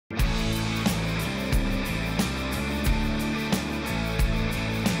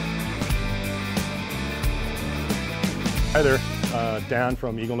Hi there, Dan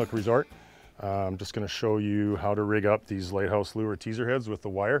from Eagle-Nook Resort. I'm just going to show you how to rig up these Lighthouse Lure teaser heads with the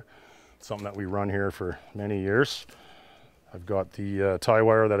wire. It's something that we run here for many years. I've got the tie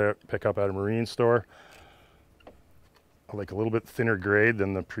wire that I pick up at a marine store. I like a little bit thinner grade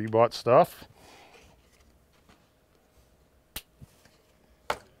than the pre-bought stuff.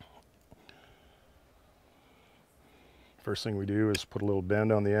 First thing we do is put a little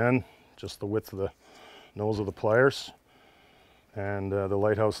bend on the end, just the width of the nose of the pliers. And the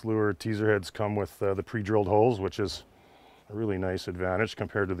Lighthouse Lure teaser heads come with the pre-drilled holes, which is a really nice advantage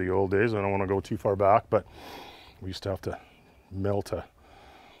compared to the old days. I don't want to go too far back, but we used to have to melt a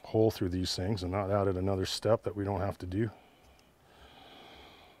hole through these things, and that added another step that we don't have to do.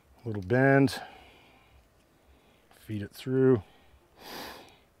 A little bend, feed it through,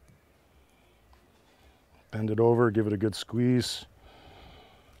 bend it over, give it a good squeeze,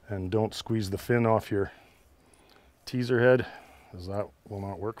 and don't squeeze the fin off your teaser head, as that will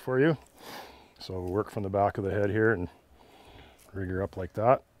not work for you. So work from the back of the head here and rig her up like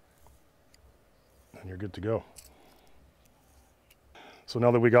that, and you're good to go. So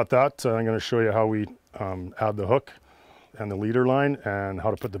now that we got that, I'm going to show you how we add the hook and the leader line and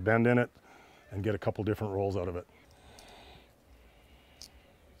how to put the bend in it and get a couple different rolls out of it.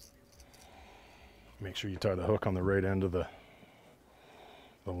 Make sure you tie the hook on the right end of the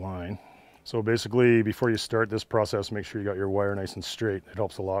line. So basically, before you start this process, make sure you got your wire nice and straight. It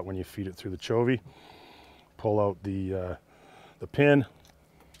helps a lot when you feed it through the Anchovy. Pull out the pin,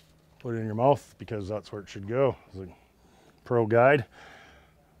 put it in your mouth because that's where it should go. It's a pro guide.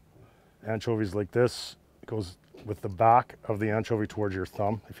 Anchovies like this, it goes with the back of the anchovy towards your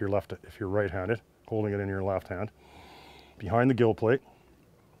thumb if you're right-handed, holding it in your left hand, behind the gill plate,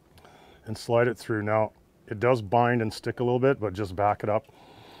 and slide it through. Now, it does bind and stick a little bit, but just back it up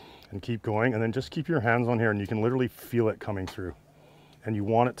and keep going, and then just keep your hands on here, and you can literally feel it coming through. And you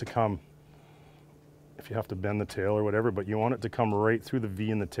want it to come, if you have to bend the tail or whatever, but you want it to come right through the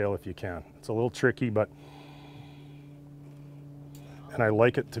V in the tail if you can. It's a little tricky, but, and I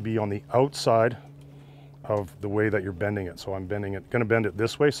like it to be on the outside of the way that you're bending it. So I'm bending it, gonna bend it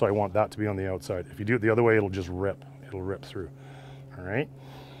this way, so I want that to be on the outside. If you do it the other way, it'll just rip. It'll rip through, all right?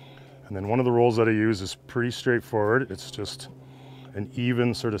 And then one of the rolls that I use is pretty straightforward. It's just an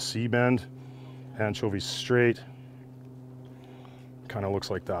even sort of C-bend, anchovy straight, kind of looks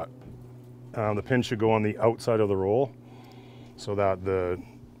like that. The pin should go on the outside of the roll so that the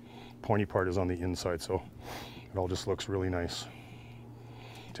pointy part is on the inside, so it all just looks really nice.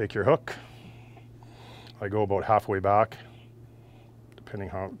 Take your hook. I go about halfway back, depending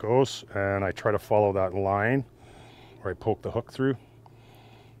how it goes, and I try to follow that line where I poke the hook through.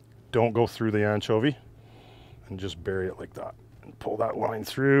 Don't go through the anchovy, and just bury it like that and pull that line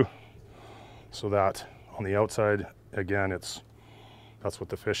through so that on the outside, again, that's what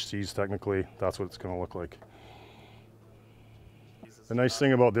the fish sees technically. That's what it's going to look like. The nice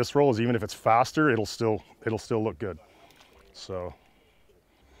thing about this roll is even if it's faster, it'll still look good. So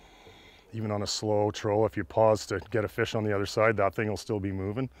even on a slow troll, if you pause to get a fish on the other side, that thing will still be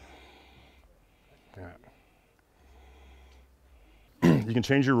moving. Yeah. You can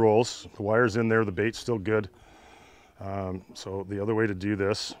change your rolls. The wire's in there, the bait's still good. So the other way to do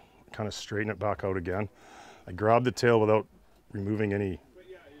this, kind of straighten it back out again. I grab the tail without removing any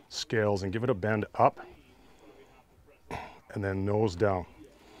scales and give it a bend up and then nose down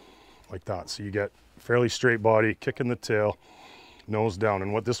like that. So you get fairly straight body, kicking the tail, nose down.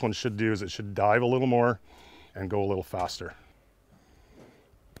 And what this one should do is it should dive a little more and go a little faster.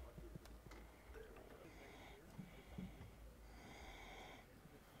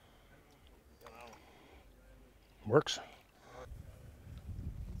 Works.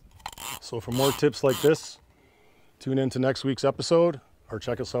 So for more tips like this, tune in to next week's episode or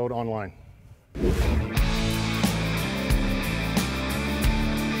check us out online.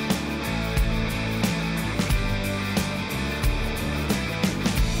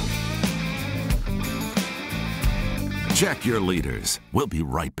 Check your leaders. We'll be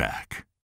right back.